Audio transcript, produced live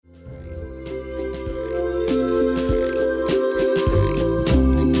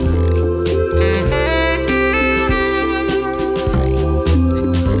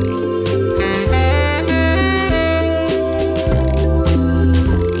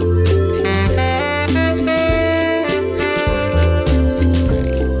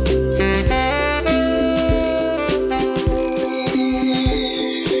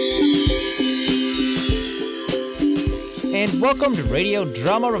Welcome to Radio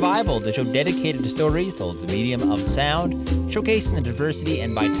Drama Revival, the show dedicated to stories told through the medium of sound, showcasing the diversity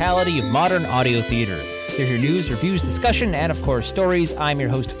and vitality of modern audio theater. Here's your news, reviews, discussion, and of course stories. I'm your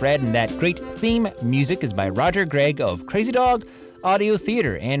host Fred, and that great theme music is by Roger Gregg of Crazy Dog Audio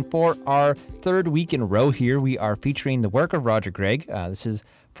Theater. And for our third week in a row here, we are featuring the work of Roger Gregg. This is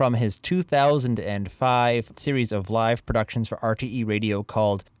from his 2005 series of live productions for RTE Radio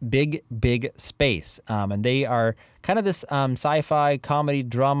called Big, Big Space. And they are kind of this sci-fi comedy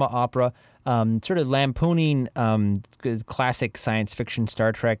drama opera, sort of lampooning classic science fiction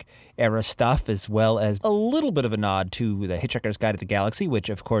Star Trek era stuff, as well as a little bit of a nod to The Hitchhiker's Guide to the Galaxy, which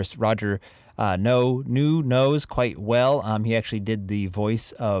of course Roger knows quite well. He actually did the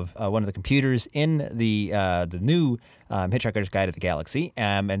voice of one of the computers in the new Hitchhiker's Guide to the Galaxy.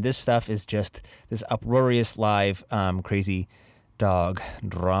 And this stuff is just this uproarious live crazy dog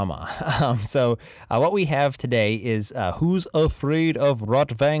drama. So what we have today is Who's Afraid of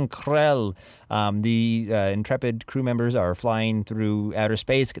Rotwang Krell? The intrepid crew members are flying through outer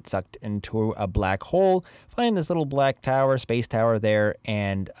space, get sucked into a black hole, find this little black tower, space tower there,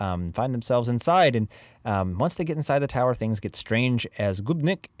 and find themselves inside. And once they get inside the tower, things get strange as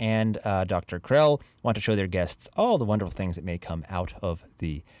Gubnik and Dr. Krell want to show their guests all the wonderful things that may come out of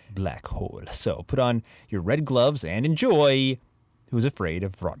the black hole. So put on your red gloves and enjoy Who's Afraid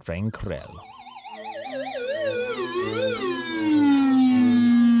of Rotwang Krell?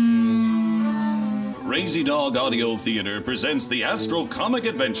 Crazy Dog Audio Theater presents the astro-comic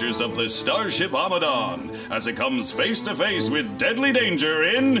adventures of the Starship Amadon as it comes face-to-face with deadly danger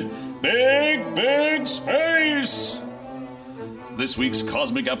in Big, Big Space! This week's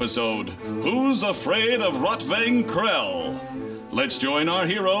cosmic episode, Who's Afraid of Rotwang Krell? Let's join our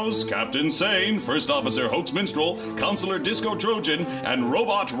heroes, Captain Sane, First Officer Hoax Minstrel, Counselor Disco Trojan, and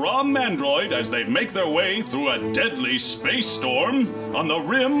Robot Rom Mandroid as they make their way through a deadly space storm on the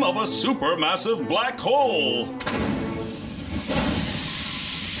rim of a supermassive black hole.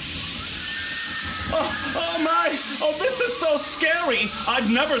 Oh my! Oh, this is so scary!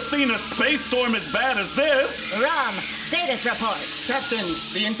 I've never seen a space storm as bad as this! Rom, status report. Captain,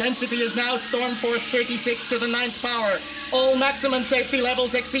 the intensity is now Storm Force 36 to the 9th power. All maximum safety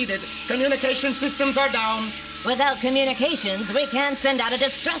levels exceeded. Communication systems are down. Without communications, we can't send out a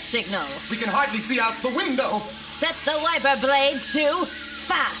distress signal. We can hardly see out the window. Set the wiper blades to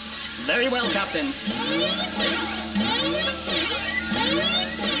fast. Very well, Captain.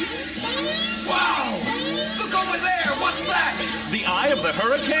 Wow! Look over there! What's that? The eye of the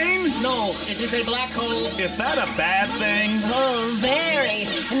hurricane? No, it is a black hole. Is that a bad thing? Oh, very.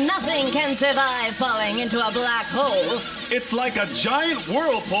 Nothing can survive falling into a black hole. It's like a giant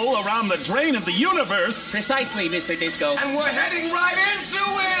whirlpool around the drain of the universe. Precisely, Mr. Disco. And we're heading right into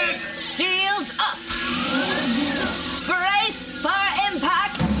it! Shields up. Brace for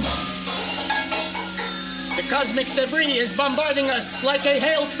impact. The cosmic debris is bombarding us like a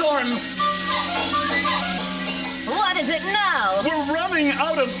hailstorm. What is it now? We're running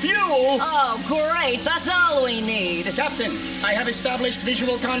out of fuel! Oh, great. That's all we need. Captain, I have established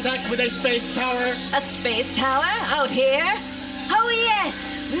visual contact with a space tower. A space tower out here? Oh,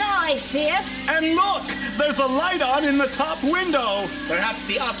 yes. Now I see it. And look! There's a light on in the top window! Perhaps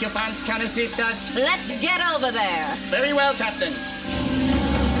the occupants can assist us. Let's get over there. Very well, Captain.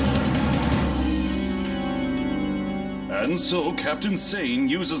 And so Captain Sane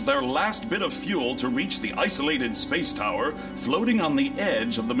uses their last bit of fuel to reach the isolated space tower floating on the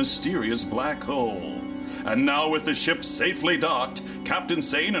edge of the mysterious black hole. And now with the ship safely docked, Captain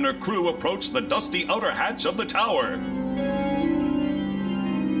Sane and her crew approach the dusty outer hatch of the tower.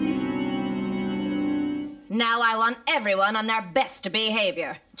 Now I want everyone on their best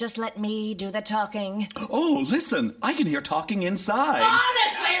behavior. Just let me do the talking. Oh, listen, I can hear talking inside.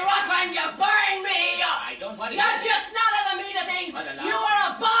 Honestly, Rotwang, you're boring me. You're just none of the meat of things. You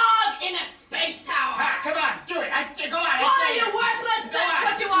are a bog in a space tower. Come on, do it. Go on. What are you, worthless? That's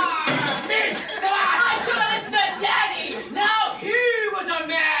what you are. Miss, come on. I should have listened to Daddy. Now he was a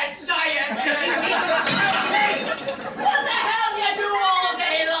mad scientist. What the hell do you do all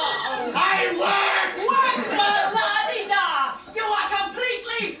day long? I work. Work for la-di-da. You are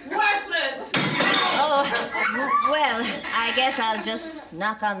completely worthless. Oh, well, I guess I'll just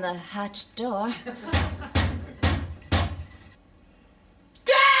knock on the hatch door.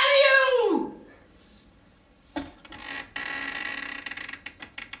 Damn you!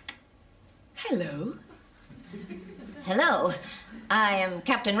 Hello. Hello. I am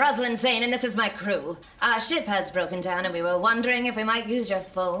Captain Rosalind Sane, and this is my crew. Our ship has broken down, and we were wondering if we might use your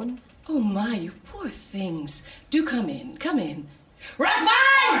phone. Oh, my, you poor things. Do come in, come in.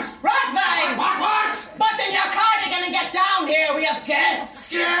 Rotvine! Rotvine! What? Button your cardigan and get down here. We have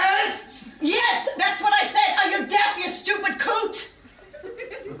guests. Guests? Yes, that's what I said. Are you deaf, you stupid coot?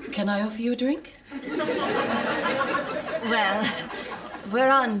 Can I offer you a drink? Well, we're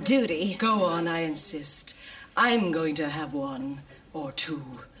on duty. Go on, I insist. I'm going to have 1 or 2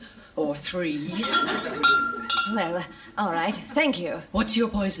 or 3. Well, all right. Thank you. What's your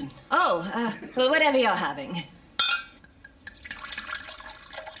poison? Oh, well, whatever you're having.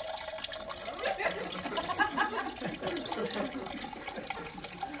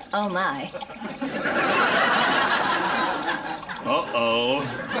 Oh, my. Uh-oh.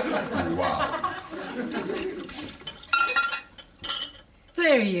 Wow.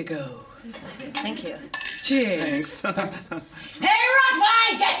 There you go. Thank you. Cheers. Hey,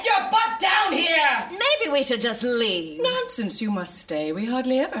 Rottwein, get your butt down here! Maybe we should just leave. Nonsense, you must stay. We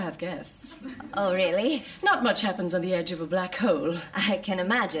hardly ever have guests. Oh, really? Not much happens on the edge of a black hole. I can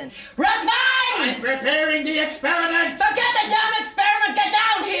imagine. Rottwein! I'm preparing the experiment. Forget the damn experiment! Get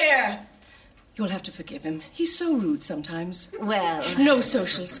down here! You'll have to forgive him. He's so rude sometimes. Well, No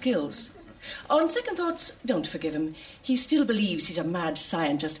social skills. On second thoughts, don't forgive him. He still believes he's a mad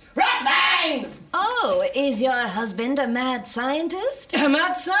scientist. Rottwein! oh, is your husband a mad scientist? A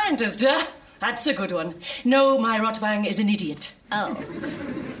mad scientist, huh? That's a good one. No, my Rottwein is an idiot. Oh,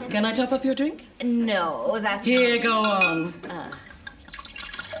 Can I top up your drink? no, that's... Here, go on.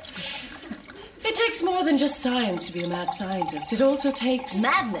 It takes more than just science to be a mad scientist. It also takes...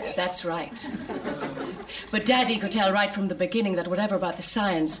 Madness. That's right. But Daddy could tell right from the beginning that whatever about the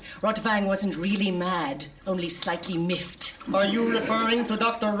science, Rottwein wasn't really mad, only slightly miffed. Are you referring to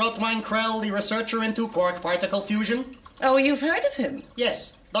Dr. Rottwein Krell, the researcher into quark particle fusion? Oh, you've heard of him?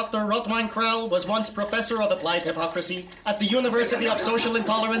 Yes. Dr. Rottwein Krell was once professor of applied hypocrisy at the University of Social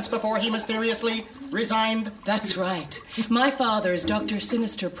Intolerance before he mysteriously resigned. That's right. My father is Dr.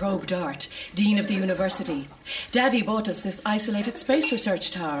 Sinister Probe Dart, Dean of the University. Daddy bought us this isolated space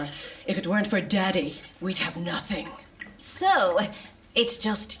research tower. If it weren't for Daddy, we'd have nothing. So, it's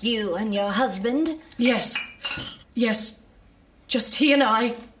just you and your husband? Yes. Yes. Just he and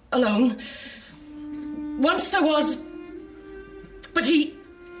I, alone. Once there was... But he...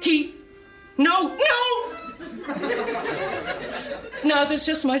 No! Now there's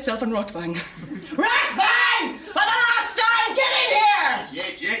just myself and Rottwein. Rottwein! For the last time, get in here!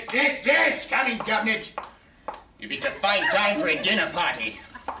 Yes. Coming, Government. You picked a fine time for a dinner party.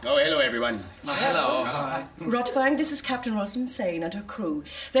 Oh, hello, everyone. Rottwein, this is Captain Rosalind Sane and her crew.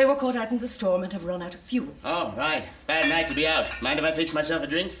 They were caught out in the storm and have run out of fuel. Oh, right. Bad night to be out. Mind if I fix myself a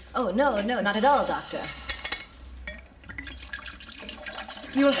drink? Oh, no, not at all, Doctor.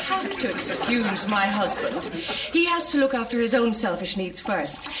 You'll have to excuse my husband. He has to look after his own selfish needs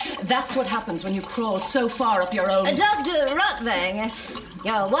first. That's what happens when you crawl so far up your own... Dr. Rotvang,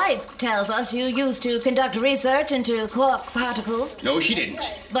 your wife tells us you used to conduct research into quark particles. No, she didn't.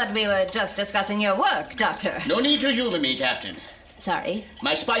 But we were just discussing your work, Doctor. No need to humor me, Captain. Sorry.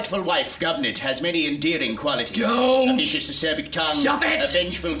 My spiteful wife, Government, has many endearing qualities. Don't! A vicious, acerbic tongue. Stop it! A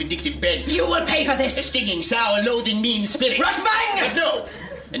vengeful, vindictive bent. You will pay for A this! stinging, sour, loathing, mean spirit. Rottwein! But no!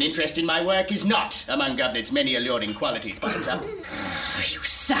 An interest in my work is not among Government's many alluring qualities, bottoms up. You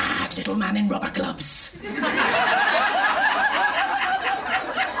sad little man in rubber gloves.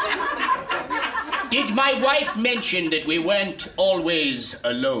 Did my wife mention that we weren't always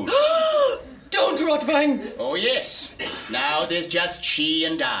alone? Don't, Rottwein! Oh, yes. Now there's just she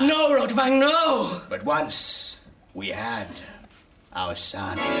and I. No, Rottwein, no! But once we had our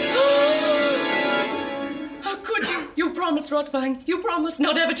son. How could you? You promised, Rottwein. You promised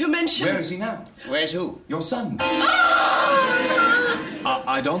not ever to mention... Where is he now? Where's who? Your son.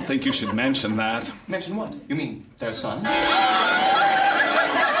 I don't think you should mention that. Mention what? You mean their son?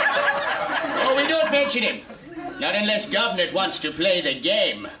 Oh, we don't mention him. Not unless Government wants to play the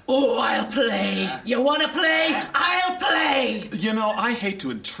game. Oh, I'll play. You want to play? I'll play. You know, I hate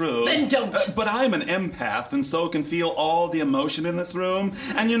to intrude. Then don't. But I'm an empath and so can feel all the emotion in this room.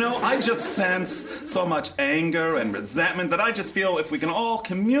 And you know, I just sense so much anger and resentment that I just feel if we can all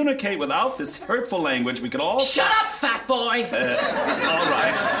communicate without this hurtful language, we could all... Shut up, fat boy. All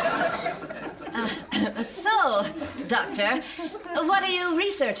right. So, Doctor, what are you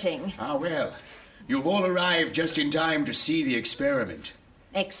researching? Ah, well, you've all arrived just in time to see the experiment.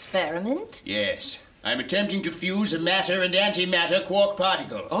 Experiment? Yes. I'm attempting to fuse a matter and antimatter quark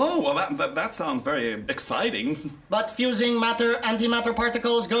particles. Oh, well, that sounds very exciting. But fusing matter-antimatter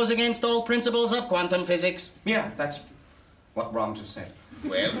particles goes against all principles of quantum physics. Yeah, that's what Rom just said.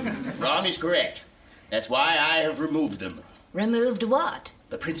 Well, Rom is correct. That's why I have removed them. Removed what?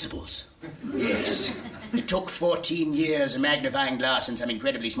 The principles. Yes. It took 14 years, a magnifying glass, and some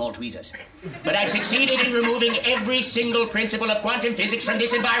incredibly small tweezers. But I succeeded in removing every single principle of quantum physics from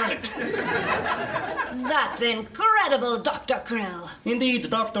this environment. That's incredible, Dr. Krill. Indeed,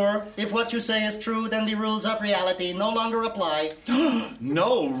 Doctor. If what you say is true, then the rules of reality no longer apply.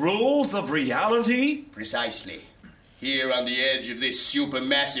 No rules of reality? Precisely. Here on the edge of this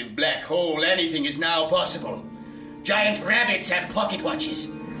supermassive black hole, anything is now possible. Giant rabbits have pocket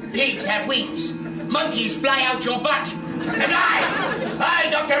watches. Pigs have wings. Monkeys fly out your butt. And I,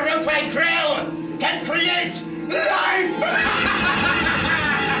 Dr. Rotwang Krill, can create life!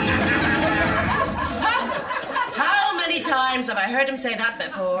 How many times have I heard him say that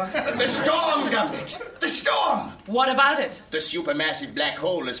before? The storm, Government! The storm! What about it? The supermassive black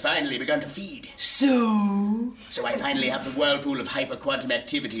hole has finally begun to feed. So I finally have the whirlpool of hyperquantum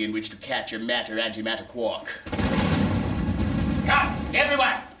activity in which to catch a matter-antimatter quark. Come,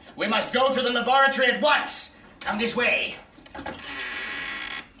 everyone! We must go to the laboratory at once! Come this way.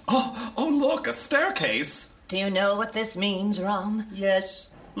 Oh, look, a staircase. Do you know what this means, Rom? Yes.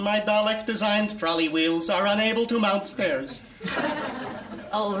 My Dalek-designed trolley wheels are unable to mount stairs.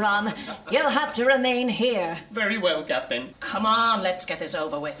 Oh, Rom, you'll have to remain here. Very well, Captain. come on, let's get this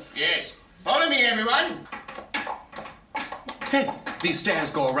over with. Yes. Follow me, everyone. Hey, these stairs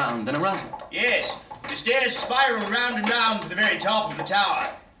go around and around. Yes. The stairs spiral round and round to the very top of the tower.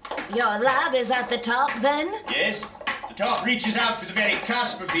 Your lab is at the top, then? Yes. The top reaches out to the very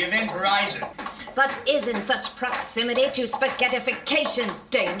cusp of the event horizon. But isn't such proximity to spaghettification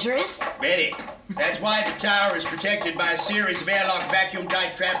dangerous? Very. That's why the tower is protected by a series of airlock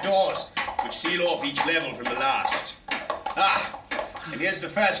vacuum-tight trapdoors, which seal off each level from the last. And here's the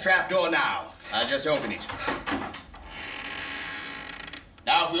first trapdoor now. I'll just open it.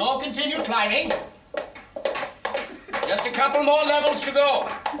 Now, if we all continue climbing, just a couple more levels to go.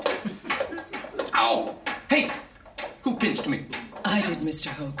 Ow! Hey, who pinched me? I did, Mr.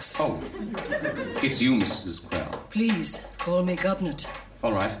 Hoax. Oh, it's you, Mrs. Krell. Please, call me Gobnet.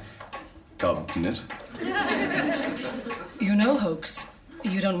 All right. Gobnet. You know, Hoax,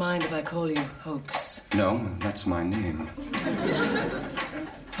 you don't mind if I call you Hoax. No, that's my name.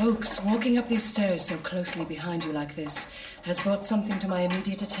 Hoax, walking up these stairs so closely behind you like this has brought something to my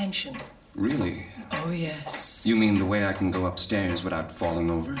immediate attention. Really? Oh, yes. You mean the way I can go upstairs without falling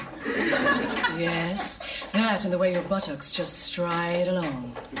over? Yes, that and the way your buttocks just stride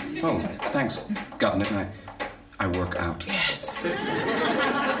along. Oh, thanks, Gobnet. I work out. Yes.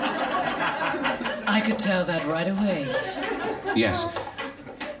 I could tell that right away. Yes,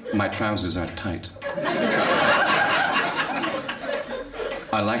 my trousers are tight.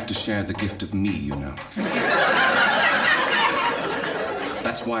 I like to share the gift of me, you know.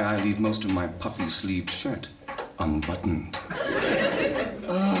 That's why I leave most of my puffy-sleeved shirt unbuttoned.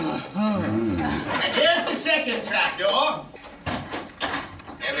 And here's the second trapdoor.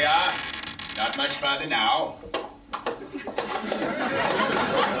 There we are. Not much farther now.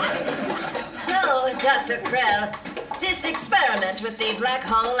 So, Dr. Krell, this experiment with the black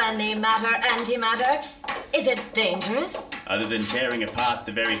hole and the matter-antimatter, is it dangerous? Other than tearing apart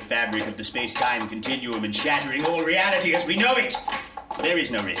the very fabric of the space-time continuum and shattering all reality as we know it, there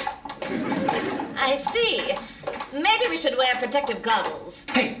is no risk. I see. Maybe we should wear protective goggles.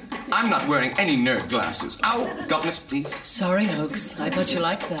 Hey, I'm not wearing any nerd glasses. Ow, Gobnet, please. Sorry, Hoax. I thought you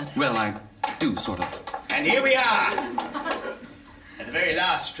liked that. Well, I do, sort of. And here we are. At the very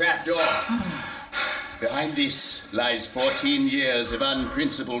last trapdoor. Behind this lies 14 years of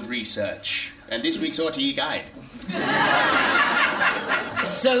unprincipled research. And this week's RTE guide.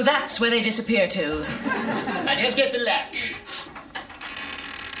 So that's where they disappear to. Now just get the latch.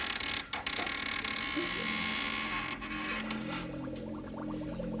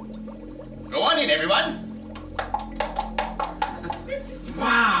 Go on in, everyone.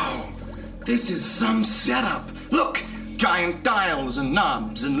 Wow, this is some setup. Look, giant dials and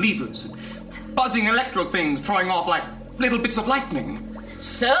knobs and levers, buzzing electro things throwing off like little bits of lightning.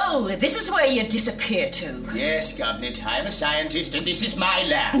 So, this is where you disappear to. Yes, Gobnet, I'm a scientist and this is my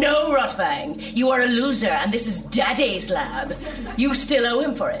lab. No, Rotwang. You are a loser and this is Daddy's lab. You still owe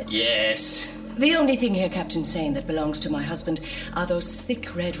him for it. Yes. The only thing here, Captain Sane, that belongs to my husband are those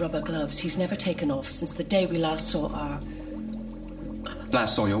thick red rubber gloves he's never taken off since the day we last saw our...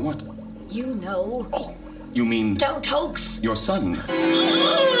 Last saw your what? You know. Oh, you mean... Don't hoax. Your son.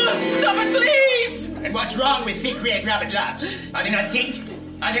 Stop it, please! And what's wrong with thick red rubber gloves? Are they not thick?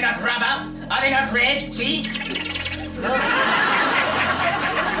 Are they not rubber? Are they not red? See?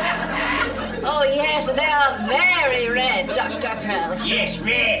 Oh, yes, they are very red, Dr. Krell. Yes,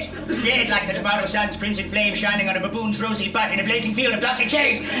 red. Red like the tomato sun's crimson flame shining on a baboon's rosy butt in a blazing field of glossy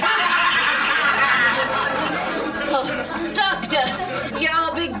cherries. Oh, Doctor,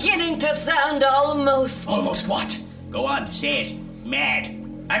 you're beginning to sound almost... Almost what? Go on, say it. Mad.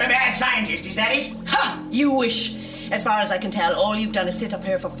 I'm a mad scientist, is that it? Ha! You wish. As far as I can tell, all you've done is sit up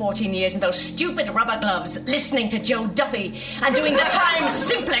here for 14 years in those stupid rubber gloves, listening to Joe Duffy and doing the Times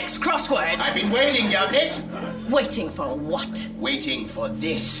Simplex crossword. I've been waiting, Governor. Waiting for what? Waiting for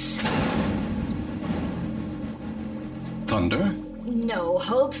this. Thunder? No,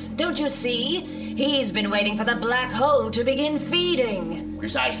 Hoax. Don't you see? He's been waiting for the black hole to begin feeding.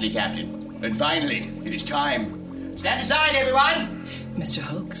 Precisely, Captain. And finally, it is time. Stand aside, everyone! Mr.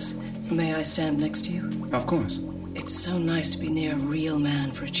 Hoax, may I stand next to you? Of course. It's so nice to be near a real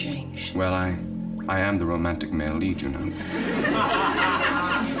man for a change. Well, I am the romantic male lead, you know.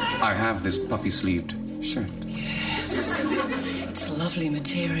 I have this puffy-sleeved shirt. Yes. It's lovely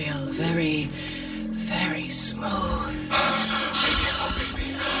material. Very, very smooth.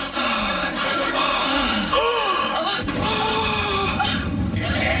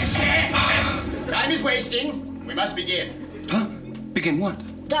 Time is wasting. We must begin. Huh? Begin what?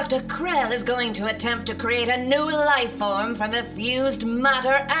 Dr. Krell is going to attempt to create a new life form from a fused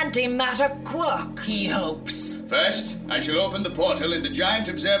matter-antimatter quark. He hopes. First, I shall open the portal in the giant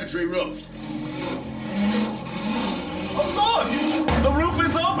observatory roof. Oh, look! The roof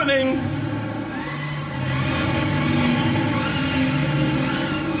is opening!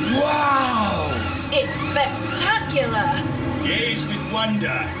 Wow! It's spectacular! Gaze with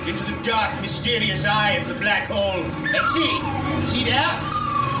wonder into the dark, mysterious eye of the black hole. And see! See there?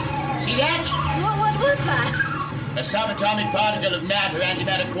 See that? What was that? A subatomic particle of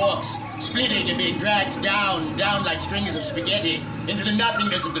matter-antimatter quarks, splitting and being dragged down like strings of spaghetti, into the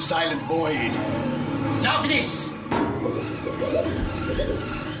nothingness of the silent void. Now for this!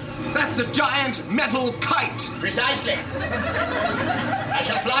 That's a giant metal kite! Precisely. I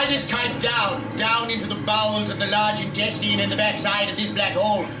shall fly this kite down into the bowels of the large intestine in the backside of this black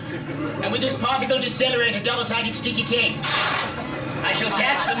hole. And with this particle decelerator double-sided sticky tape, I shall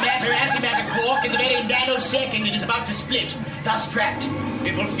catch the matter-antimatter quark in the very nanosecond it is about to split. Thus trapped,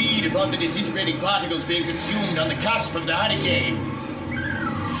 it will feed upon the disintegrating particles being consumed on the cusp of the hurricane.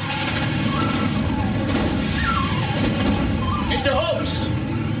 Mr. Holmes,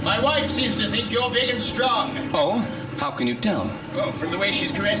 my wife seems to think you're big and strong. Oh? How can you tell? Oh, from the way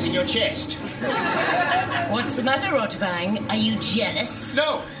she's caressing your chest. What's the matter, Rotvang? Are you jealous?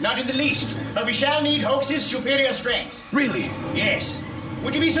 No, not in the least. But we shall need Hoax's superior strength. Really? Yes.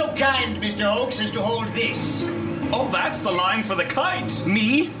 Would you be so kind, Mr. Hoax, as to hold this? Oh, that's the line for the kite!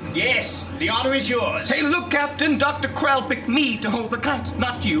 Me? Yes, the honor is yours. Hey, look, Captain. Dr. Krell picked me to hold the kite,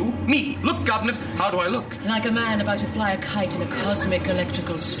 not you. Me. Look, Governor. How do I look? Like a man about to fly a kite in a cosmic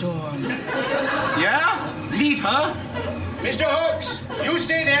electrical storm. Yeah? Neat, huh? Mr. Hoax, you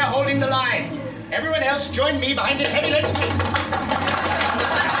stay there holding the line. Everyone else join me behind this heavy lead split.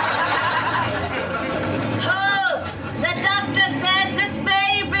 Hoax! The doctor says this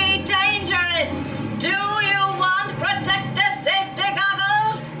may be dangerous. Do you want protective safety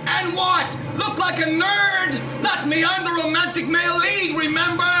goggles? And what? Look like a nerd! Not me, I'm the romantic male lead,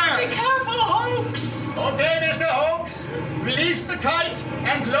 remember? Be careful, Hoax! Okay, Mr. Hoax. Release the kite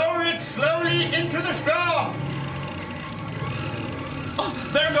and lower it slowly into the storm. Oh,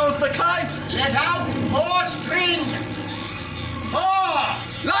 there goes the kite! Let out more string. More!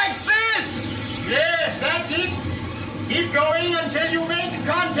 Like this! Yes, that's it. Keep going until you make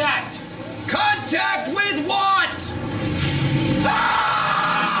contact. Contact with what?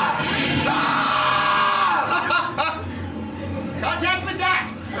 Contact with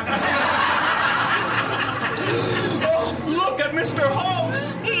that. Oh, look at Mr.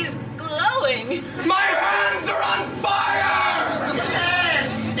 Hoax! He's glowing. My hands are on fire!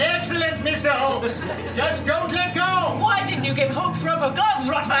 Yes, excellent, Mr. Hoax. Just don't let go. Why didn't you give Hoax rubber gloves,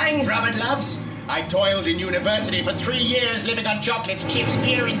 Rotvang? Rubber gloves? I toiled in university for 3 years, living on chocolates, chips,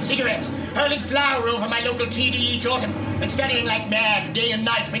 beer, and cigarettes, hurling flour over my local TD each autumn, and studying like mad day and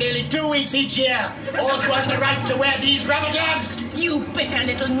night for nearly 2 weeks each year, all to earn the right to wear these rubber gloves. You bitter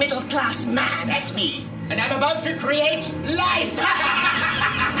little middle-class man. That's me, and I'm about to create life. Look!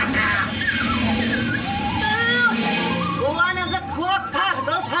 One of the quark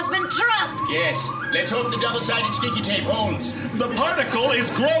particles has been trapped. Yes, let's hope the double-sided sticky tape holds. The particle is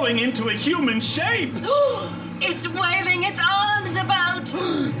growing into a human shape! It's waving its arms about.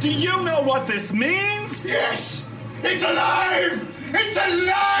 Do you know what this means? Yes! It's alive! It's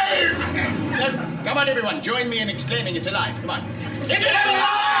alive! Come on, everyone, join me in exclaiming it's alive. Come on. It's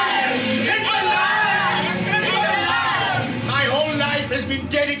alive! It's alive! It's alive! My whole life has been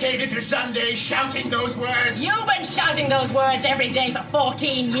dedicated to Sunday shouting those words. You've been shouting those words every day for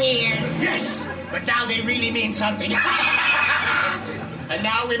 14 years. Yes, but now they really mean something. And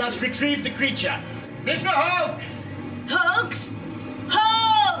now we must retrieve the creature. Mr. Hoax! Hoax?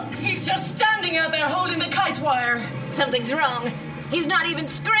 Hoax! He's just standing out there holding the kite wire. Something's wrong. He's not even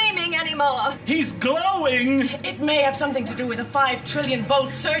screaming anymore. He's glowing! It may have something to do with the 5 trillion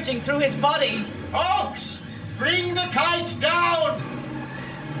volts surging through his body. Hoax! Bring the kite down!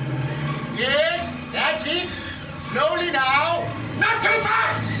 Yes, that's it. Slowly now. Not too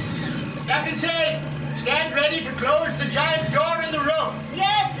fast! Captain Sane, stand ready to close the giant door in the room.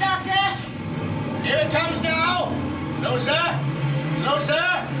 Yes, Doctor. Here it comes now. Closer.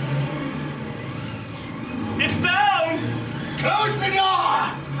 Closer. It's down! Close the door!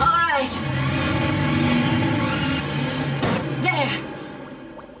 All right. There.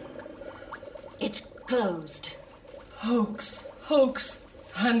 It's closed. Hoax. Hoax.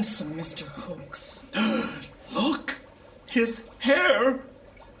 Handsome Mr. Hoax. Look! His hair!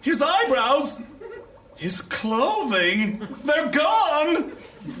 His eyebrows! His clothing! They're gone!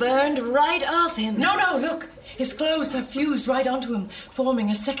 Burned right off him. No, look. His clothes have fused right onto him, forming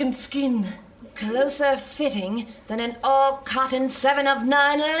a second skin. Closer fitting than an all-cotton 7 of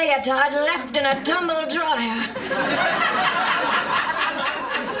 9 leotard left in a tumble dryer.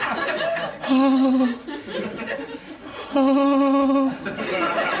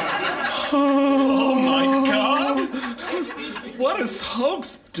 Oh my God! What is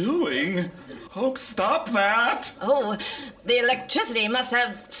Hoax doing? Hoax, stop that! Oh, the electricity must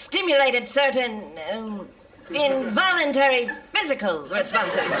have stimulated certain involuntary physical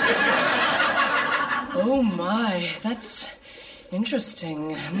responses. Oh my, that's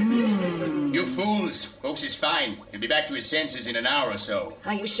interesting. You fools. Hoax is fine. He'll be back to his senses in an hour or so.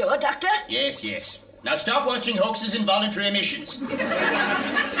 Are you sure, Doctor? Yes. Now stop watching Hoax's involuntary emissions.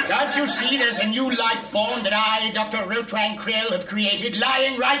 Can't you see there's a new life form that I, Dr. Rotwang Krill, have created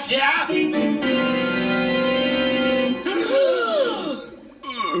lying right here?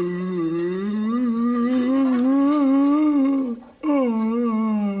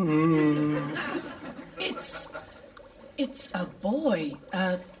 It's a boy.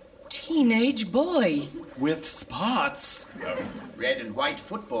 A teenage boy. With spots. Red and white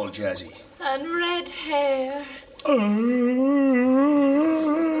football jersey. And red hair.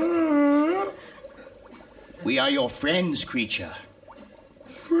 We are your friends, creature.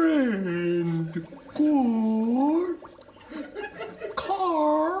 Friend. Good.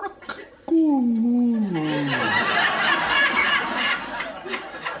 Cork. Good.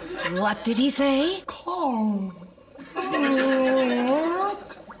 What did he say? Cork.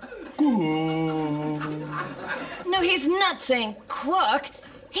 No, he's not saying quark.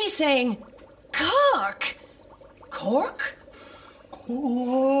 He's saying cork. Cork?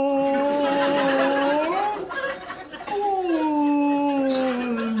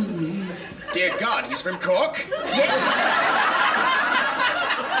 Dear God, he's from Cork?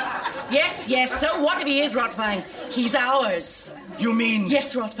 Yes, so what if he is, Rotwang? He's ours. You mean...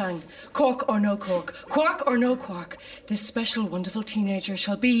 Yes, Rotwang. Cork or no cork. Quark or no quark. This special, wonderful teenager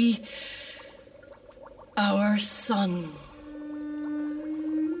shall be... our son.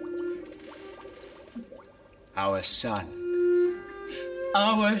 Our son.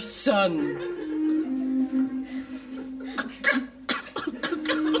 Our son.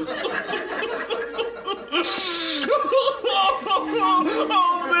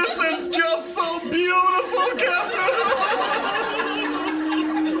 Oh, this is just so beautiful, Captain!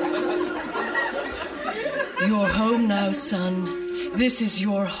 You're home now, son. This is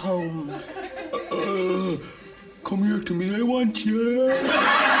your home. Come here to me, I want you.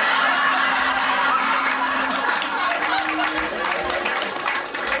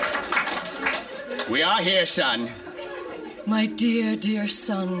 We are here, son. My dear, dear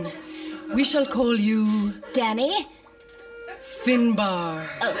son, we shall call you... Danny? Finbar.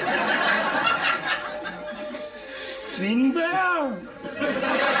 Finbar.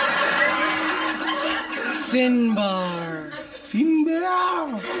 Finbar.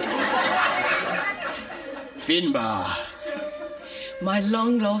 Finbar. Finbar. My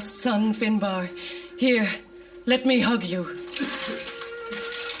long-lost son, Finbar. Here, let me hug you.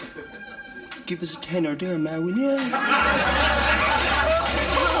 Give us a tenner there, Ma, will you?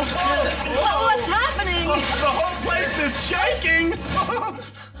 What's happening? The whole place is shaking!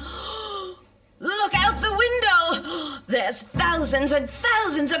 Look out the window! There's thousands and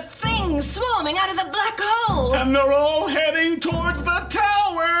thousands of things swarming out of the black hole! And they're all heading towards the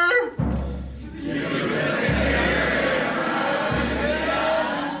tower!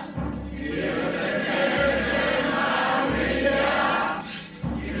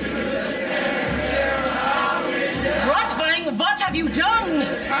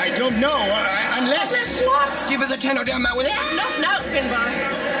 don't know, unless... What? Give us a 10 or damn will you? Not now, Finbar.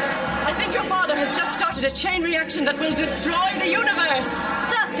 I think your father has just started a chain reaction that will destroy the universe.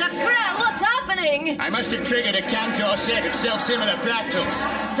 Dr. Krell, what's happening? I must have triggered a Cantor set of self-similar fractals.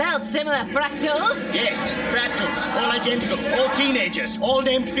 Self-similar fractals? Yes, fractals. All identical. All teenagers. All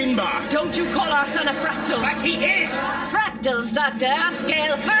named Finbar. Don't you call our son a fractal. But he is! Fractals, Doctor.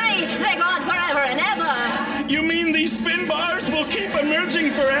 Scale free. They go on forever and ever. You mean these Finbars will keep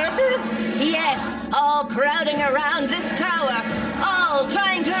emerging forever? Yes, all crowding around this tower. All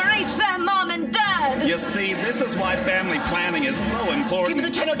trying to reach their mom and dad. You see, this is why family planning is so important. Give us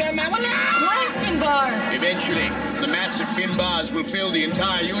a 10 or damn will you? Quiet, Finbar. Eventually, the massive Finbars will fill the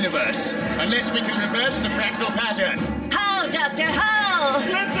entire universe. Unless we can reverse the fractal pattern. How, Doctor, how?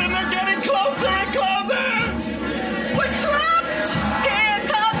 Listen, they're getting closer and closer! We're trapped! Here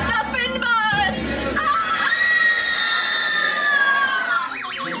come the Finbars!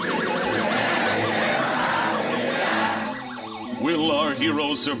 Will our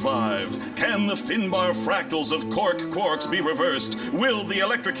heroes survive? Can the Finbar fractals of Cork Quarks be reversed? Will the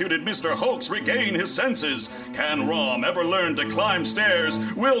electrocuted Mr. Hoax regain his senses? Can Rom ever learn to climb stairs?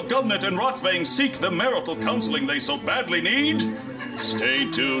 Will Gubnet and Rotvang seek the marital counseling they so badly need? Stay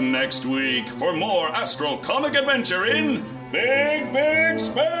tuned next week for more Astro Comic Adventure in Big, Big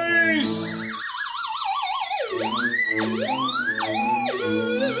Space!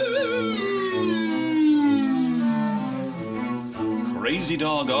 Crazy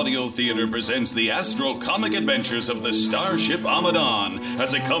Dog Audio Theater presents the Astro Comic Adventures of the Starship Amadon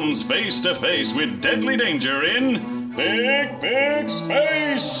as it comes face to face with deadly danger in Big, Big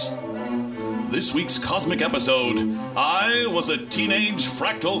Space. This week's cosmic episode, I was a teenage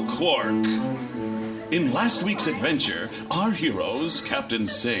fractal quark. In last week's adventure, our heroes, Captain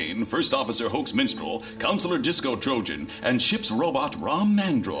Sane, First Officer Hoax Minstrel, Counselor Disco Trojan, and ship's robot Rom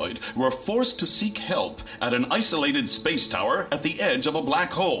Mandroid were forced to seek help at an isolated space tower at the edge of a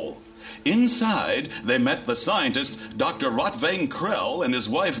black hole. Inside, they met the scientist Dr. Rotvang Krell and his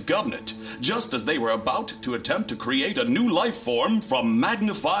wife Gubnet, just as they were about to attempt to create a new life form from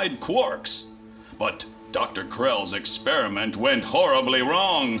magnified quarks. But Dr. Krell's experiment went horribly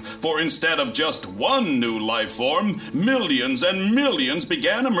wrong, for instead of just one new life form, millions and millions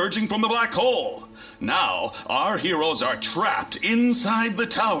began emerging from the black hole. Now, our heroes are trapped inside the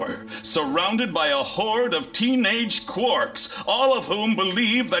tower, surrounded by a horde of teenage quarks, all of whom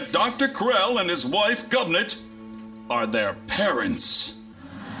believe that Dr. Krell and his wife Gubnet are their parents.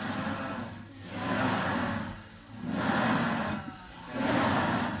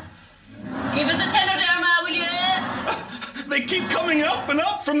 Give us a 10 or damn will you? They keep coming up and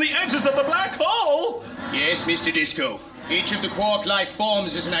up from the edges of the black hole! Yes, Mr. Disco. Each of the quark life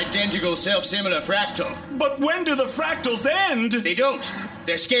forms is an identical self-similar fractal. But when do the fractals end? They don't.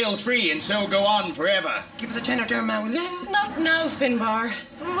 They're scale-free and so go on forever. Give us a 10 or damn will you? Not now, Finbar.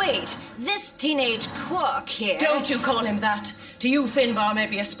 Wait, this teenage quark here... Don't you call him that. To you, Finbar may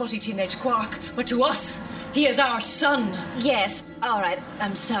be a spotty teenage quark, but to us, he is our son. Yes, all right,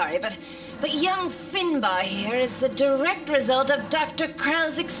 I'm sorry, but young Finbar here is the direct result of Dr.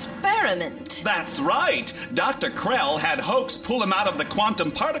 Krell's experiment. That's right. Dr. Krell had Hoax pull him out of the quantum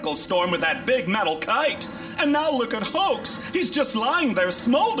particle storm with that big metal kite. And now look at Hoax. He's just lying there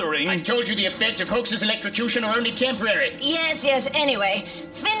smoldering. I told you the effect of Hoax's electrocution are only temporary. Yes, anyway,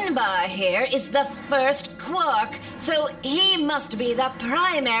 Finbar here is the first quark, so he must be the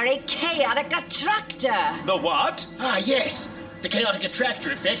primary chaotic attractor. The what? Ah, yes. The chaotic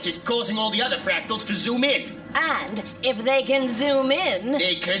attractor effect is causing all the other fractals to zoom in. And if they can zoom in...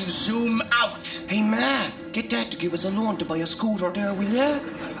 they can zoom out. Hey, Ma, get Dad to give us a loan to buy a scooter there, will ya?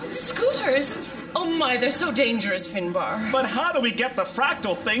 Scooters? Oh my, they're so dangerous, Finbar. But how do we get the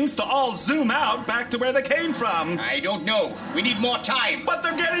fractal things to all zoom out back to where they came from? I don't know. We need more time. But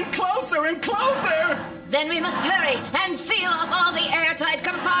they're getting closer and closer! Then we must hurry and seal off all the airtight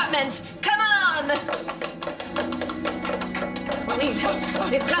compartments. Come on!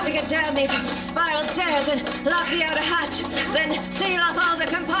 We've got to get down these spiral stairs and lock the outer hatch. Then seal off all the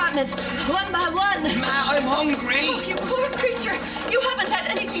compartments, one by one. Ma, I'm hungry. Oh, you poor creature. You haven't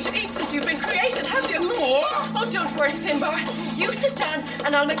had anything to eat since you've been created, have you? No. Oh, don't worry, Finbar. You sit down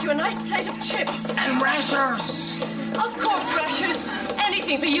and I'll make you a nice plate of chips. And rashers. Of course, rashers.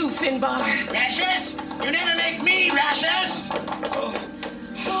 Anything for you, Finbar. Rashers? You never make me rashers.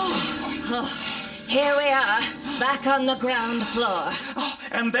 Here we are, back on the ground floor. Oh,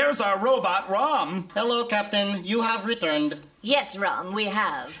 and there's our robot, Rom. Hello, Captain. You have returned. Yes, Rom, we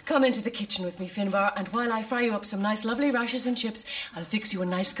have. Come into the kitchen with me, Finbar, and while I fry you up some nice lovely rashers and chips, I'll fix you a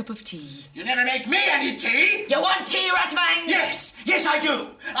nice cup of tea. You never make me any tea. You want tea, Rotvang? Yes, I do.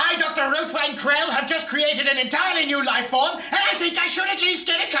 I, Dr. Rotvang Krell, have just created an entirely new life form, and I think I should at least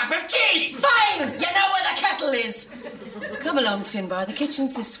get a cup of tea. Fine! You know where the kettle is. Come along, Finbar. The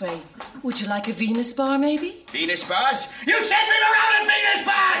kitchen's this way. Would you like a Venus bar, maybe? Venus bars? You sent me around at Venus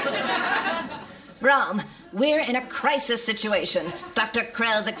bars! Rom, we're in a crisis situation. Dr.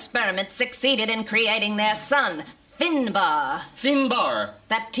 Krell's experiment succeeded in creating their son, Finbar. Finbar.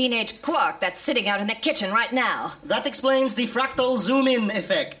 That teenage quark that's sitting out in the kitchen right now. That explains the fractal zoom-in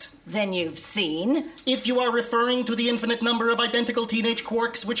effect. Then you've seen? If you are referring to the infinite number of identical teenage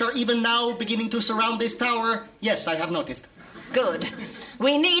quarks which are even now beginning to surround this tower, yes, I have noticed. Good.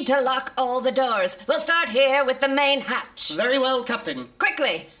 We need to lock all the doors. We'll start here with the main hatch. Very well, Captain.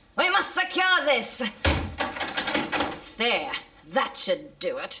 Quickly! We must secure this. There. That should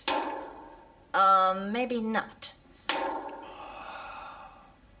do it. Maybe not.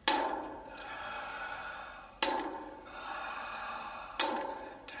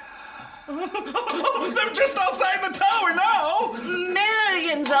 They're just outside the tower now!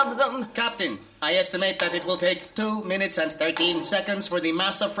 Millions of them! Captain, I estimate that it will take 2 minutes and 13 seconds for the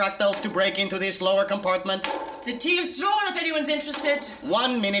mass of fractals to break into this lower compartment. The tea is drawn if anyone's interested.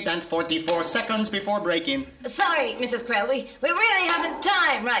 1 minute and 44 seconds before break-in. Sorry, Mrs. Krell, we really haven't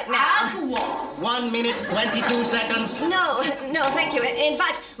time right now. 1 minute, 22 seconds. No, thank you. In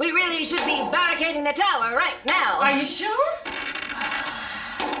fact, we really should be barricading the tower right now. Are you sure?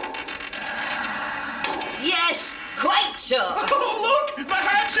 Yes, quite sure. Oh, look! The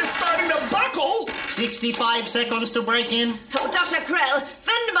hatch is starting to buckle! 65 seconds to break in. Oh, Dr. Krell,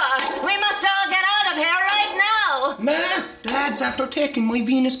 Finbar, we must all get out of here right now. Ma, Dad's after taking my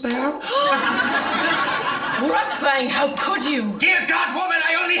Venus bear. Rotvang, how could you? Dear God, woman,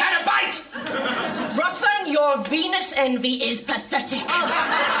 I only had a bite! Rotvang, your Venus envy is pathetic.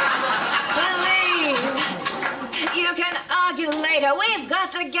 Please. You can argue later. We've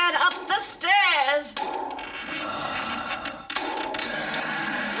got to get up the stairs.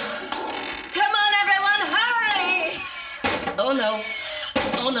 Come on, everyone, hurry! Oh no.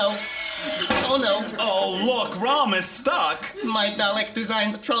 Oh no. Oh no. Oh, look, Rom is stuck. My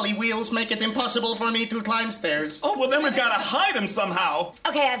Dalek-designed trolley wheels make it impossible for me to climb stairs. Oh, well, then we've got to hide him somehow.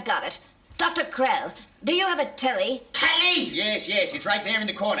 Okay, I've got it. Dr. Krell, do you have a telly? Telly? Yes, it's right there in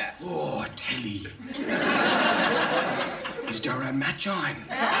the corner. Oh, telly. Is there a match on?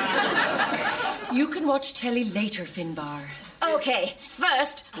 You can watch telly later, Finbar. Okay,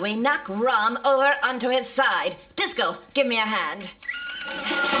 first, we knock Rom over onto his side. Disco, give me a hand.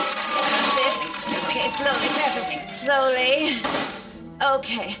 That's it. Okay, slowly, carefully. Slowly.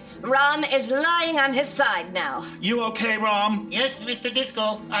 Okay, Rom is lying on his side now. You okay, Rom? Yes, Mr.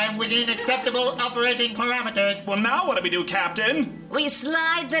 Disco. I am within acceptable operating parameters. Well, now what do we do, Captain? We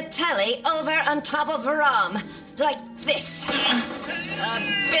slide the telly over on top of Rom. Like this. A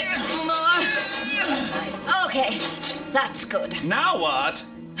bit more. Okay, that's good. Now what?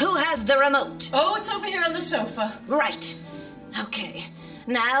 Who has the remote? Oh, it's over here on the sofa. Right. Okay.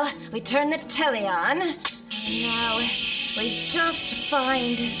 Now we turn the telly on. Now we just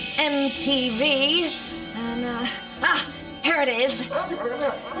find MTV. And, here it is. There.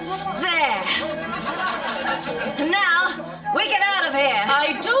 Now we get out of here.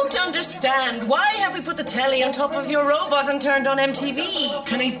 I don't understand. Why have we put the telly on top of your robot and turned on MTV?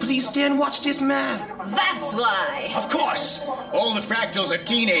 Can I please stay and watch this, Ma? That's why. Of course! All the fractals are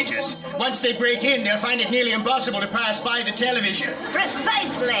teenagers. Once they break in, they'll find it nearly impossible to pass by the television.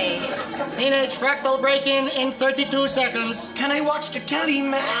 Precisely. Teenage fractal break-in in 32 seconds. Can I watch the telly,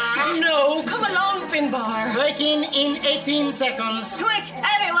 Ma? No, come along, Finbar. Break-in in 18 seconds. Quick,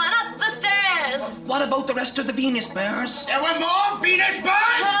 everyone, up the stairs. What about the rest of the Venus bears? There were more Venus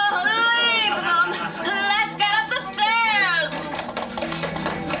bars? Oh, leave them. Let's get up the stairs.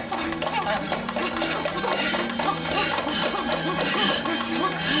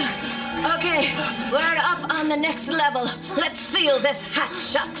 Okay, we're up on the next level. Let's seal this hatch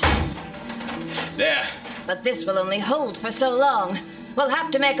shut. There. But this will only hold for so long. We'll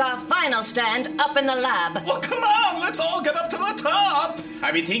have to make our final stand up in the lab. Well, come on, let's all get up to the top.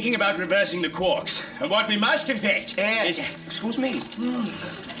 I've been thinking about reversing the quarks. And what we must effect is... Excuse me.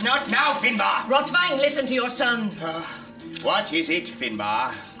 Not now, Finbar. Rotvang, listen to your son. What is it,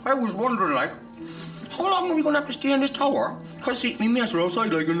 Finbar? I was wondering, how long are we going to have to stay in this tower? Because see, me mates are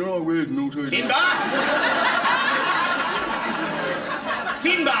outside an hour waiting outside. Finbar!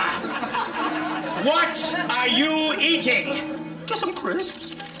 Finbar! What are you eating? Just some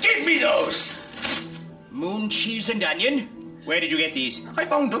crisps. Give me those! Moon, cheese, and onion? Where did you get these? I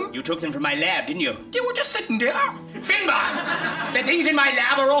found them. You took them from my lab, didn't you? They were just sitting there. Finbar! The things in my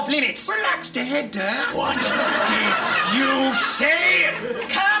lab are off limits. Relax the head there. What did you say?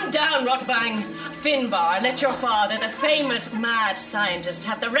 Calm down, Rotvang. Finbar, let your father, the famous mad scientist,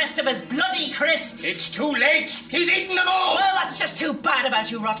 have the rest of his bloody crisps. It's too late. He's eaten them all. Well, that's just too bad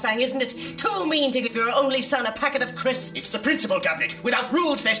about you, Rotvang, isn't it? Too mean to give your only son a packet of crisps. It's the principle, Government. Without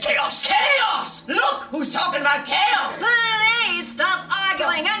rules, there's chaos. Chaos! Look who's talking about chaos! Please stop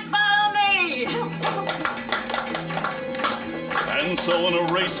arguing and follow me! And so in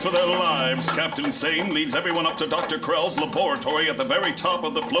a race for their lives, Captain Sane leads everyone up to Dr. Krell's laboratory at the very top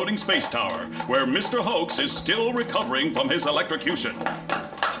of the floating space tower, where Mr. Hoax is still recovering from his electrocution.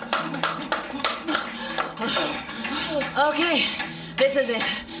 Okay, this is it.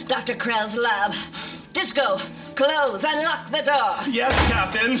 Dr. Krell's lab. Disco, close and lock the door. Yes,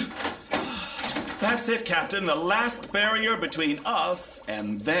 Captain. That's it, Captain. The last barrier between us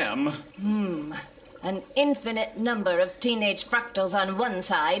and them. An infinite number of teenage fractals on one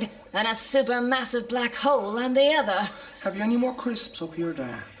side and a supermassive black hole on the other. Have you any more crisps up here,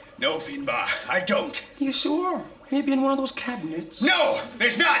 Dad? No, Finbar, I don't. You sure? Maybe in one of those cabinets? No,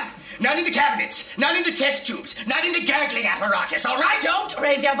 there's none. None in the cabinets, none in the test tubes, none in the gargling apparatus, all right? Don't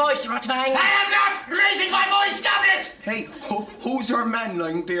raise your voice, Rotvang. I am not raising my voice, stop it! Hey, who's our man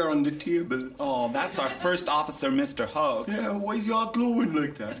lying there on the table? Oh, that's our first officer, Mr. Hoax. Yeah, why is he all glowing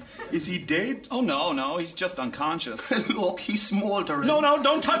like that? Is he dead? Oh, no, he's just unconscious. Look, he's smouldering. No,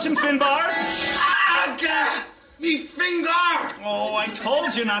 don't touch him, Finbar! Aga! Me finger! Oh, I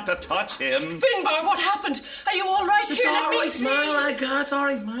told you not to touch him. Finbar, what happened? Are you all right? It's Here, let all me right, see. man. I got it's all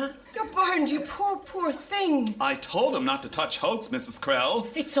right, man. You're burned, you poor thing. I told him not to touch Hoax, Mrs. Krell.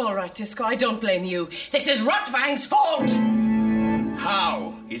 It's all right, Disco. I don't blame you. This is Rotvang's fault.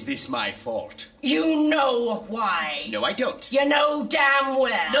 How is this my fault? You know why. No, I don't. You know damn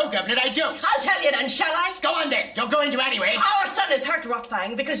well. No, Governor, I don't. I'll tell you then, shall I? Go on then. You're going to anyway. Our son is hurt,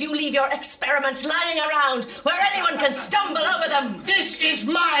 Rotvang, because you leave your experiments lying around where anyone can stumble over them. This is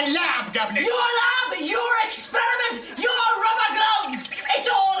my lab, Governor. Your lab, your experiment, your rubber gloves. It's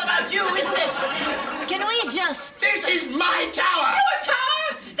all about you, isn't it? Can we just... This is my tower. Your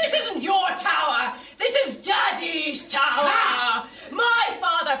tower? This isn't your tower. This is Daddy's tower. My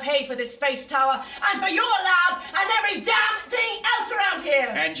father paid for this space tower and for your lab and every damn thing else around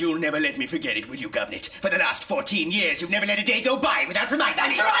here. And you'll never let me forget it, will you, Governor? For the last 14 years, you've never let a day go by without reminding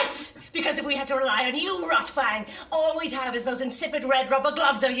me. That's right. Because if we had to rely on you, Rotfang, all we'd have is those insipid red rubber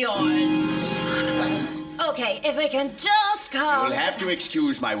gloves of yours. Okay, if we can just calm... You'll have to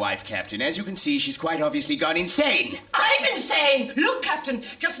excuse my wife, Captain. As you can see, she's quite obviously gone insane. I'm insane. Look, Captain,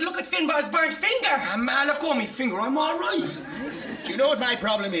 just look at Finbar's burnt finger. Man, look on me finger. I'm all right. Do you know what my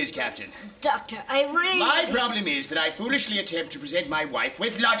problem is, Captain? Doctor, I really... My problem is that I foolishly attempt to present my wife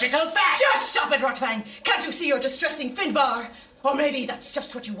with logical facts. Just stop it, Rotfang. Can't you see you're distressing Finbar? Or maybe that's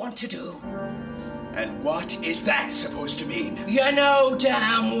just what you want to do. And what is that supposed to mean? You know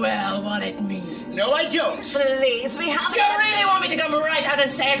damn well what it means. No, I don't. Please, we have... Do you really want me to come right out and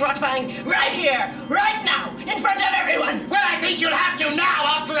say it, Rotfang? Right here, right now, in front of everyone? Well, I think you'll have to now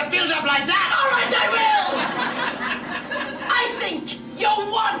after a build-up like that. All right, I will. I think you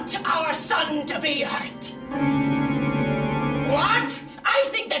want our son to be hurt. What? I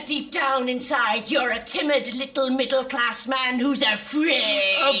think that deep down inside you're a timid little middle-class man who's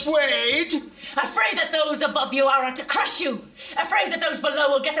afraid. Afraid? Afraid that those above you are out to crush you. Afraid that those below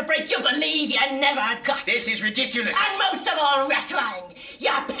will get the break you believe you never got. This is ridiculous. And most of all, Ratwang,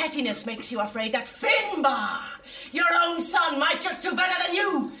 your pettiness makes you afraid that Finbar, your own son, might just do better than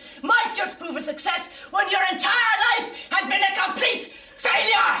you. Might just prove a success when your entire life has been a complete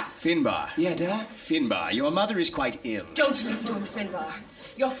failure. Finbar. Yeah, Dad? Finbar, your mother is quite ill. Don't listen to him, Finbar.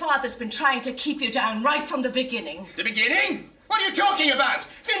 Your father's been trying to keep you down right from the beginning. The beginning? What are you talking about?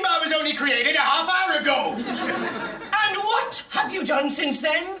 Finbar was only created a half hour ago. And what have you done since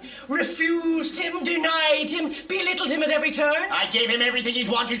then? Refused him, denied him, belittled him at every turn? I gave him everything he's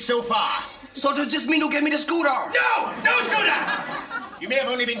wanted so far. So does this mean you'll get me the scooter? No scooter! You may have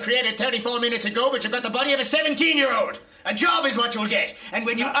only been created 34 minutes ago, but you've got the body of a 17-year-old. A job is what you'll get. And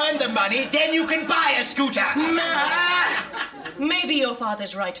when you earn the money, then you can buy a scooter. Maybe your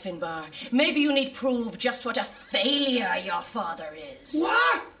father's right, Finbar. Maybe you need prove just what a failure your father is.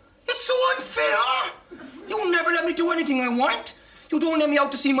 What? It's so unfair. You never let me do anything I want. You don't let me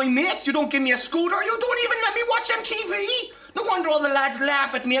out to see my mates. You don't give me a scooter. You don't even let me watch MTV. No wonder all the lads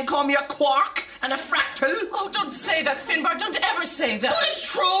laugh at me and call me a quark and a fractal. Oh, don't say that, Finbar. Don't ever say that. But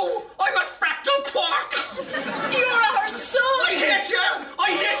it's true. I'm a fractal quark. You're our son. I hate you.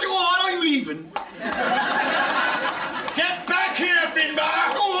 I hate you all. I'm leaving. Get back!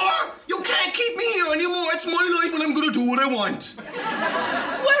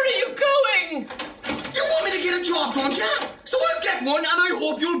 get a job, don't you? So I'll get one, and I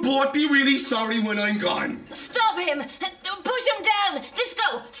hope you'll both be really sorry when I'm gone. Stop him! Push him down!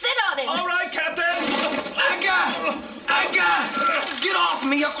 Disco, sit on him! All right, Captain! Aga! Get off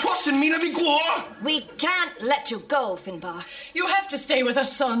me, you're crushing me, let me go! We can't let you go, Finbar. You have to stay with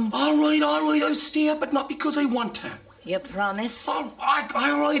us, son. All right, I'll stay, but not because I want to. You promise? All right,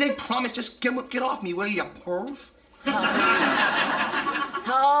 I promise. Just get off me, will you, perv?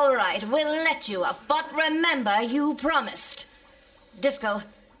 All right, we'll let you up, but remember, you promised. Disco,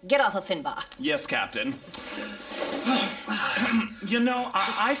 get off of Finbar. Yes, Captain. You know,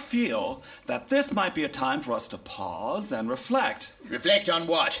 I feel that this might be a time for us to pause and reflect. Reflect on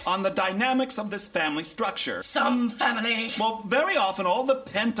what? On the dynamics of this family structure. Some family. Well, very often all the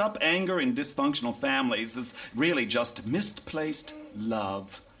pent-up anger in dysfunctional families is really just misplaced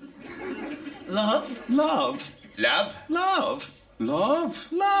love. Love? Love. Love? Love. Love?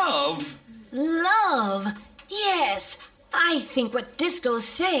 Love. Love? Yes. I think what Disco's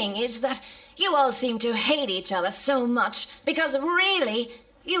saying is that you all seem to hate each other so much because really,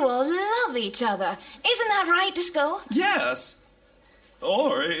 you all love each other. Isn't that right, Disco? Yes.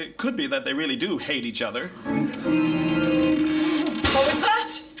 Or it could be that they really do hate each other. What was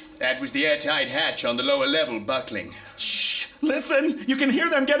that? That was the airtight hatch on the lower level buckling. Shh! Listen! You can hear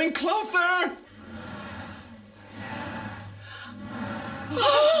them getting closer!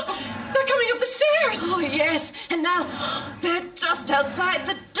 They're coming up the stairs. Oh, yes. And now they're just outside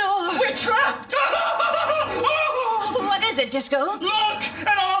the door. We're trapped. What is it, Disco? Look!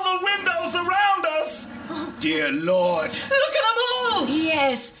 At all the windows around us! Dear Lord. Look at them all.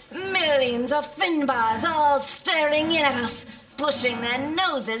 Yes, millions of Finbars all staring in at us, pushing their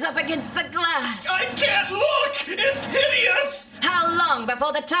noses up against the glass. I can't look! It's hideous! How long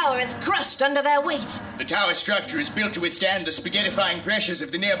before the tower is crushed under their weight? The tower structure is built to withstand the spaghettifying pressures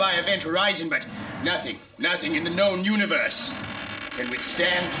of the nearby event horizon, but nothing in the known universe can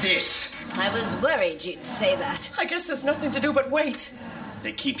withstand this. I was worried you'd say that. I guess there's nothing to do but wait.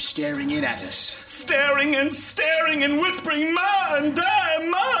 They keep staring in at us. Staring and whispering, "Man, there,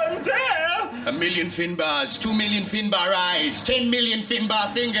 man, there!" 1 million Finbars, 2 million Finbar eyes, 10 million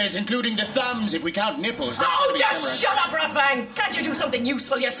Finbar fingers, including the thumbs if we count nipples. That's Oh, gotta be just somewhere. shut up, Rotvang. Can't you do something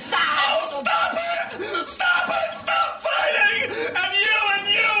useful yourself? Oh, stop it! Stop it! Stop fighting! And you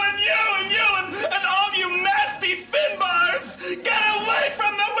and all you nasty Finbars! Get away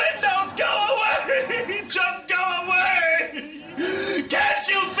from the windows! Go away! Just go away! Can't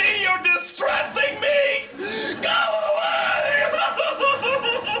you see you're distressing me? Go away!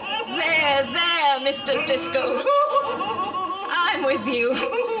 There, Mr. Disco. I'm with you.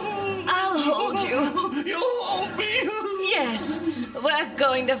 I'll hold you. You'll hold me? Yes, we're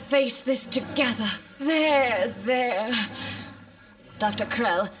going to face this together. There. Dr.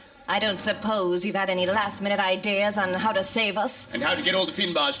 Krell, I don't suppose you've had any last-minute ideas on how to save us? And how to get all the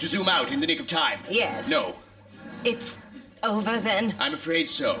Finbars to zoom out in the nick of time? Yes. No. It's over then? I'm afraid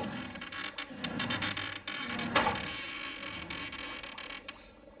so.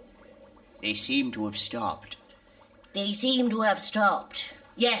 They seem to have stopped. They seem to have stopped.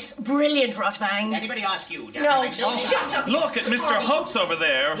 Yes, brilliant, Rotvang. Anybody ask you? No, shut up. Look at Mr. Hoax over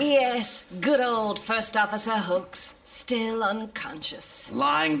there. Yes, good old First Officer Hoax, still unconscious.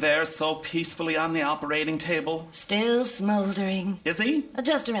 Lying there so peacefully on the operating table. Still smoldering. Is he?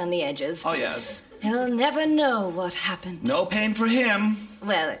 Just around the edges. Oh, yes. He'll never know what happened. No pain for him.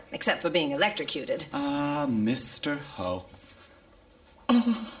 Well, except for being electrocuted. Ah, Mr. Hoax.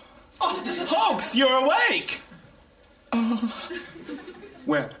 Oh, Hoax, you're awake!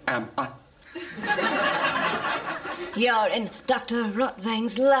 Where am I? You're in Dr.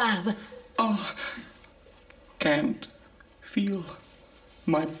 Rotvang's lab. Oh, can't feel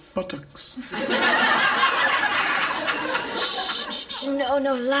my buttocks. Shh,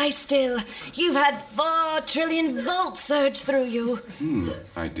 no, lie still. You've had 4 trillion volts surge through you.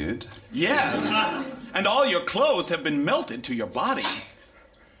 I did. Yes. And all your clothes have been melted to your body.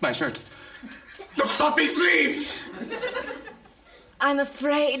 My shirt. The puffy sleeves! I'm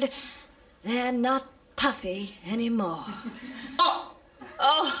afraid they're not puffy anymore. Oh,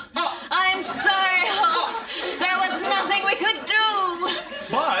 I'm sorry, Hoax. There was nothing we could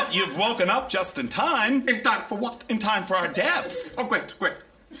do. But you've woken up just in time. In time for what? In time for our deaths. Oh, great.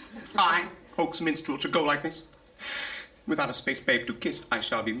 I, Hoax Minstrel, should go like this. Without a space babe to kiss, I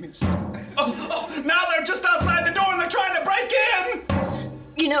shall be missed. Oh, now they're just outside the door and they're trying to break in!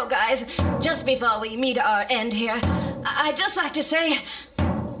 You know, guys, just before we meet our end here, I'd just like to say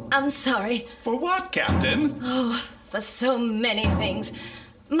I'm sorry. For what, Captain? Oh, for so many things.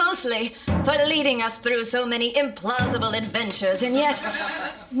 Mostly for leading us through so many implausible adventures and yet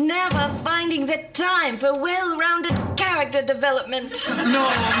never finding the time for well-rounded character development. No.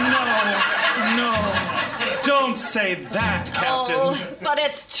 Don't say that, Captain. Oh, but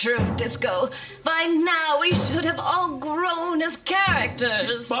it's true, Disco. By now we should have all grown as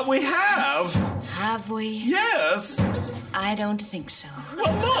characters. But we have. Have we? Yes. I don't think so.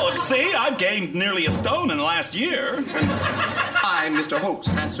 Well, look, see, I've gained nearly a stone in the last year. I, Mr. Hoax,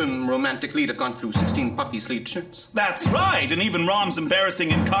 handsome romantic lead, have gone through 16 puffy sleeved shirts. That's right, and even Rom's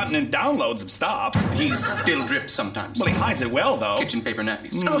embarrassing incontinent downloads have stopped. He still drips sometimes. Well, he hides it well, though. Kitchen paper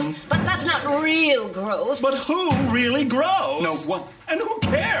nappies. Oh, but that's not real growth. But who really grows? No one. And who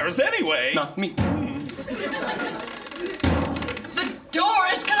cares, anyway? Not me. The door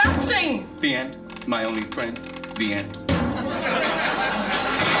is collapsing! The end. My only friend. The end.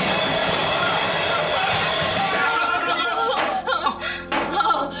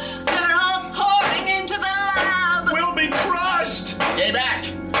 Oh, they're all pouring into the lab. We'll be crushed! Stay back!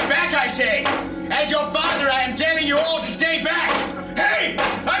 Back, I say! As your father, I am telling you all to stay back! Hey!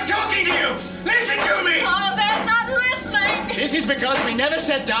 I'm talking to you! Listen to me! Oh, they're not listening. This is because we never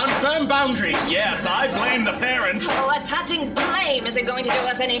set down firm boundaries. Yes, I blame the parents. Oh, attaching blame isn't going to do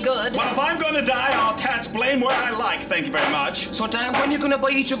us any good. Well, if I'm going to die, I'll attach blame where I like, thank you very much. So, Dan, when are you going to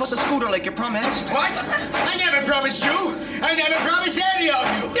buy each of us a scooter like you promised? What? I never promised you! I never promised any of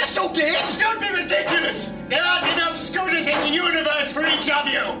you! Yes, you did! Don't be ridiculous! There aren't enough scooters in the universe for each of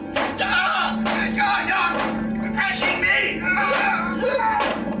you! You're crushing me!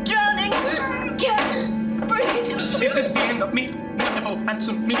 Drowning. Can't breathe. Is this the end of me? Wonderful,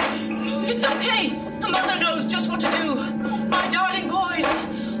 handsome me. It's okay. Mother knows just what to do. My darling boys,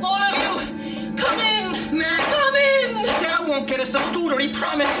 all of you, come in. Come in. Dad won't get us the scooter he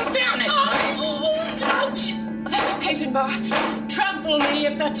promised, in fairness. Oh, ouch. That's okay, Finbar. Trample me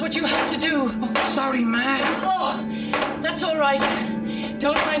if that's what you have to do. Oh, sorry, Ma. Oh, that's all right.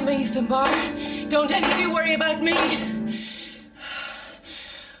 Don't mind me, Finbar. Don't any of you worry about me.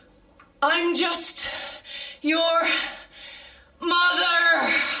 I'm just your mother.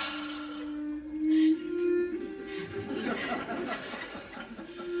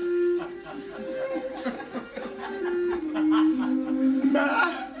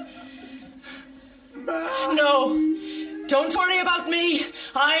 No, don't worry about me.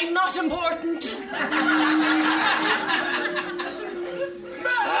 I'm not important.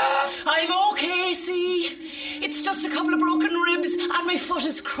 I'm okay, see? It's just a couple of broken ribs and my foot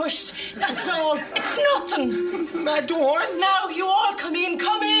is crushed. That's all. It's nothing. Ma, don't. Now, you all come in,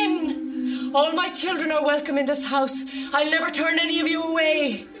 come in. All my children are welcome in this house. I'll never turn any of you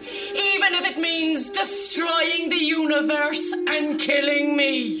away. Even if it means destroying the universe and killing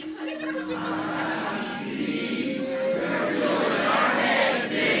me.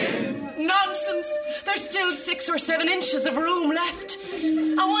 Nonsense! There's still 6 or 7 inches of room left.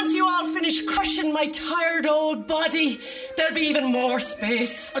 And once you all finish crushing my tired old body, there'll be even more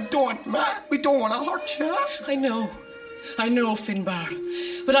space. Don't, Ma. We don't want to hurt you. I know, Finbar.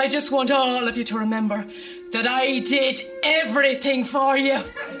 But I just want all of you to remember that I did everything for you.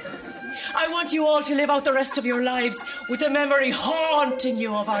 I want you all to live out the rest of your lives with the memory haunting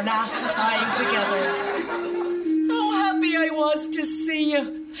you of our last time together. How happy I was to see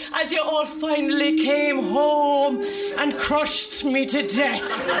you as you all finally came home and crushed me to death.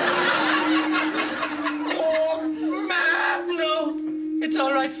 Oh, Ma. No, it's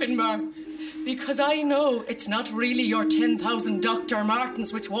all right, Finbar. Because I know it's not really your 10,000 Dr.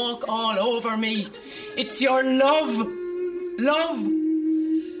 Martens which walk all over me. It's your love. Love.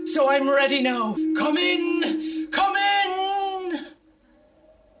 So I'm ready now. Come in. Come in.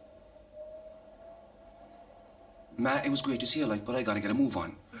 Ma, it was great to see you, but I gotta get a move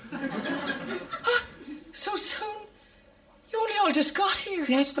on. So soon? You only all just got here.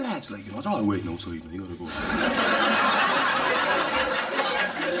 Yeah, it's the lads, they're all waiting outside. You gotta go.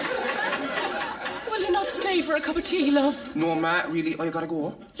 Will you not stay for a cup of tea, love? No, Ma, really, I gotta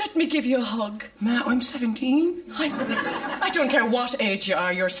go. Let me give you a hug. Ma, I'm 17. I don't care what age you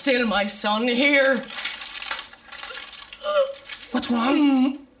are, you're still my son. Here. What's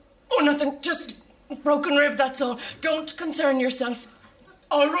wrong? Oh, nothing. Just broken rib, that's all. Don't concern yourself.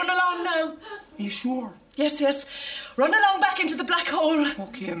 I'll run along now. Are you sure? Yes. Run along back into the black hole.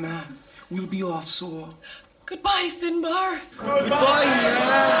 Okay, Ma. We'll be off, so... Goodbye, Finbar. Goodbye,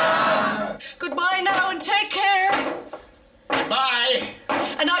 Ma. Goodbye now and take care. Goodbye.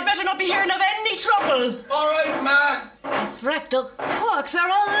 And I'd better not be hearing of any trouble. All right, Ma. The fractal quarks are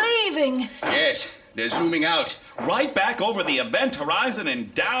all leaving. Yes, they're zooming out. Right back over the event horizon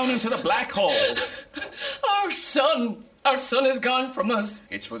and down into the black hole. Our son. Our son is gone from us.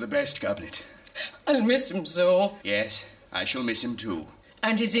 It's for the best, Goblet. I'll miss him so. Yes, I shall miss him too.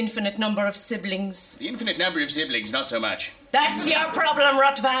 And his infinite number of siblings. The infinite number of siblings, not so much. That's your problem,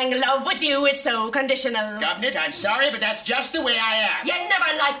 Rotvang. Love with you is so conditional. Goblet, I'm sorry, but that's just the way I am. You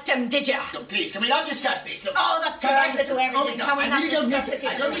never liked him, did you? Look, please, can we not discuss this? Look, Oh, that's your answer to everything. no, Can we I not really don't discuss need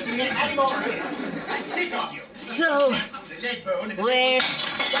it? I don't need to hear any more of this. I'm sick of you. So, The leg bone and the we're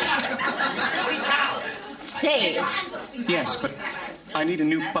Every cow. saved. Yes, but I need a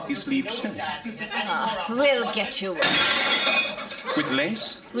new puppy sleeve suit. We'll get you one. With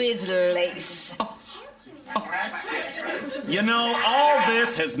lace? With lace. You know, all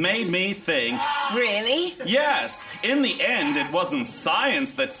this has made me think. Really? Yes, in the end, it wasn't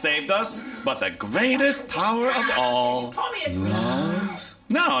science that saved us, but the greatest power of all. Love?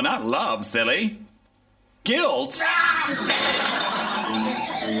 No, not love, silly. Guilt.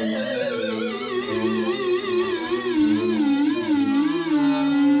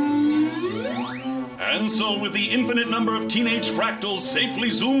 And so, with the infinite number of teenage fractals safely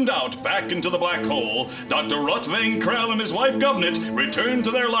zoomed out back into the black hole, Dr. Rotvang Krell and his wife Goblet return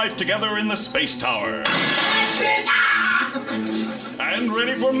to their life together in the space tower. And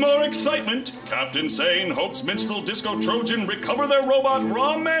ready for more excitement, Captain Sane, Hope's Minstrel Disco Trojan recover their robot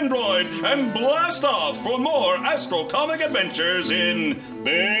ROM Android and blast off for more Astro Comic adventures in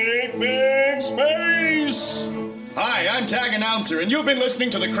Big, Big Space! Hi, I'm Tag Announcer, and you've been listening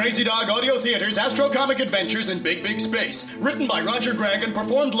to the Crazy Dog Audio Theater's Astro Comic Adventures in Big Big Space, written by Roger Gregg and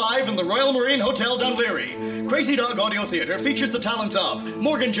performed live in the Royal Marine Hotel Dunleary. Crazy Dog Audio Theater features the talents of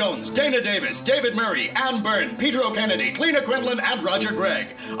Morgan Jones, Dana Davis, David Murray, Ann Byrne, Peter O'Kennedy, Clena Quinlan, and Roger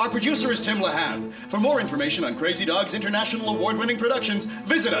Gregg. Our producer is Tim Lahan. For more information on Crazy Dog's international award-winning productions,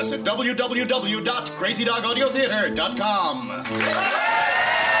 visit us at www.crazydogaudiotheater.com.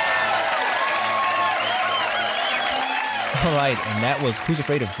 All right, and that was Who's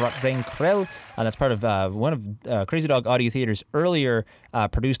Afraid of Rotvang Krell? That's part of one of Crazy Dog Audio Theater's earlier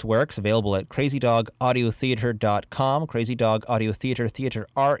produced works, available at crazydogaudiotheater.com,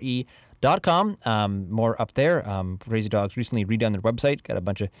 crazydogaudiotheater.com. More up there. Crazy Dog's recently redone their website, got a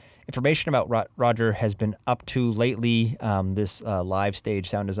bunch of information about what Roger has been up to lately, this live stage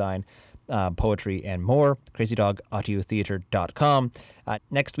sound design, poetry, and more. crazydogaudiotheater.com.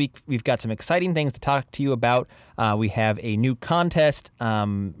 Next week, we've got some exciting things to talk to you about. We have a new contest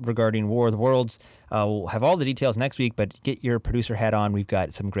regarding War of the Worlds. We'll have all the details next week, but get your producer hat on. We've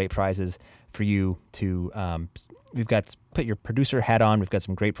got some great prizes for you to... we've got put your producer hat on. We've got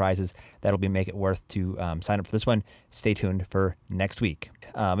some great prizes that'll make it worth to sign up for this one. Stay tuned for next week.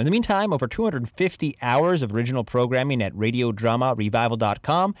 In the meantime, over 250 hours of original programming at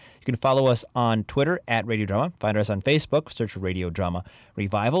RadioDramaRevival.com. You can follow us on Twitter at Radio Drama. Find us on Facebook. Search for Radio Drama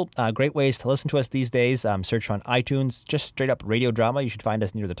Revival. Great ways to listen to us these days. Search on iTunes, just straight up Radio Drama. You should find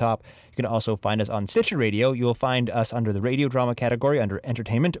us near the top. You can also find us on Stitcher Radio. You will find us under the Radio Drama category under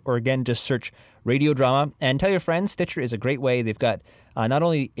Entertainment, or again, just search Radio Drama. And tell your friends, Stitcher is a great way. They've got not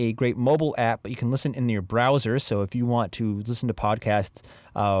only a great mobile app, but you can listen in your browser. So if you want to listen to podcasts,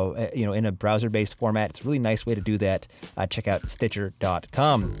 in a browser-based format, it's a really nice way to do that. Check out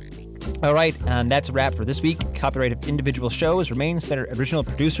Stitcher.com. All right, and that's a wrap for this week. Copyright of individual shows remains their original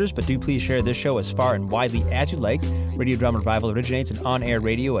producers, but do please share this show as far and widely as you like. Radio Drama Revival originates in on-air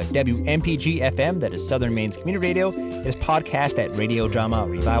radio at WMPG-FM, that is Southern Maine's community radio. It is podcast at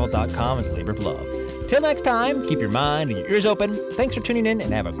RadioDramaRevival.com. It's a labor of love. Till next time, keep your mind and your ears open. Thanks for tuning in,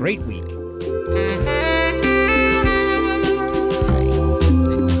 and have a great week.